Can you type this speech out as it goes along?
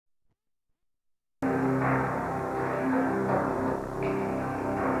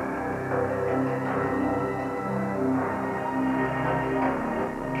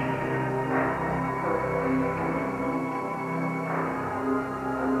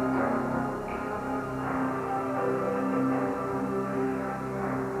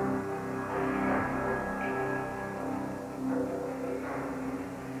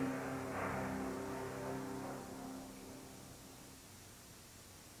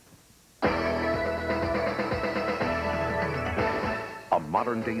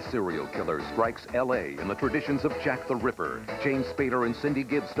modern-day serial killer strikes L.A. in the traditions of Jack the Ripper. James Spader and Cindy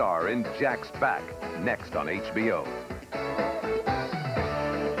Gibbs star in Jack's Back, next on HBO.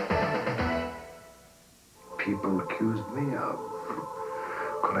 People accused me of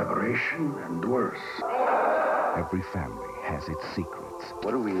collaboration and worse. Every family has its secrets.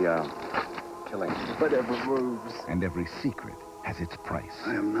 What are we, killing? Whatever moves. And every secret has its price.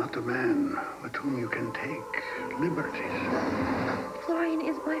 I am not a man with whom you can take liberties. Florian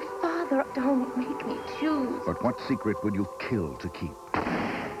is my father. Don't make me choose. But what secret would you kill to keep?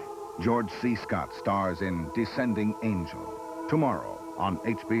 George C. Scott stars in Descending Angel, tomorrow on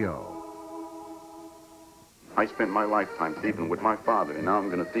HBO. I spent my lifetime thieving with my father, and now I'm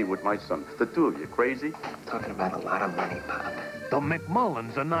going to thieve with my son. The two of you crazy? Talking about a lot of money, Pop. The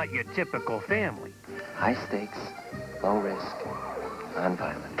McMullins are not your typical family. High stakes, low risk,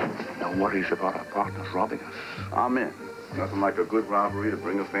 non-violent. No worries about our partners robbing us. I'm in. Nothing like a good robbery to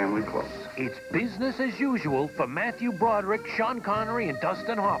bring a family close. It's business as usual for Matthew Broderick, Sean Connery, and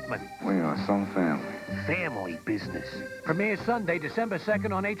Dustin Hoffman. We are some family. Family business. Premieres Sunday, December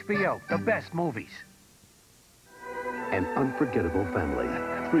 2nd on HBO. The best movies. An unforgettable family.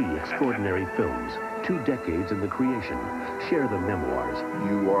 3 extraordinary films. 2 decades in the creation. Share the memoirs.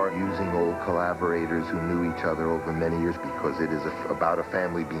 You are using old collaborators who knew each other over many years because it is about a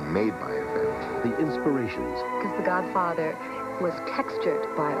family being made by a family. The inspirations. Because The Godfather was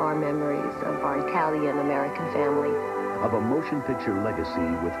textured by our memories of our Italian-American family. Of a motion picture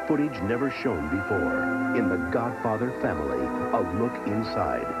legacy with footage never shown before. In The Godfather Family, a look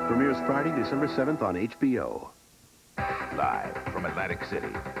inside. Premieres Friday, December 7th on HBO. Live from Atlantic City,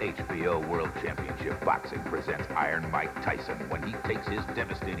 HBO World Championship Boxing presents Iron Mike Tyson when he takes his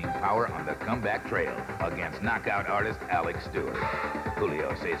devastating power on the comeback trail against knockout artist Alex Stewart.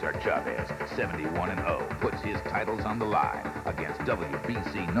 Julio Cesar Chavez, 71-0, puts his titles on the line against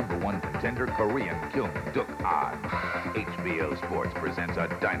WBC #1 contender Korean Kyung Duk An. HBO Sports presents a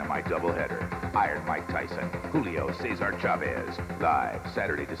dynamite doubleheader. Iron Mike Tyson, Julio Cesar Chavez. Live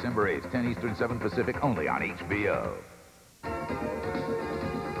Saturday, December 8th, 10 Eastern, 7 Pacific, only on HBO.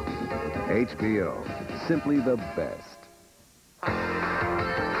 HBO, simply the best.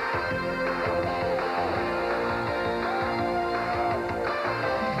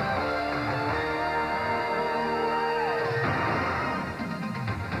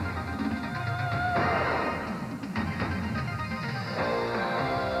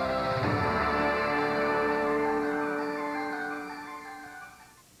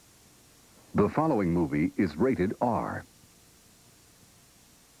 The following movie is rated R.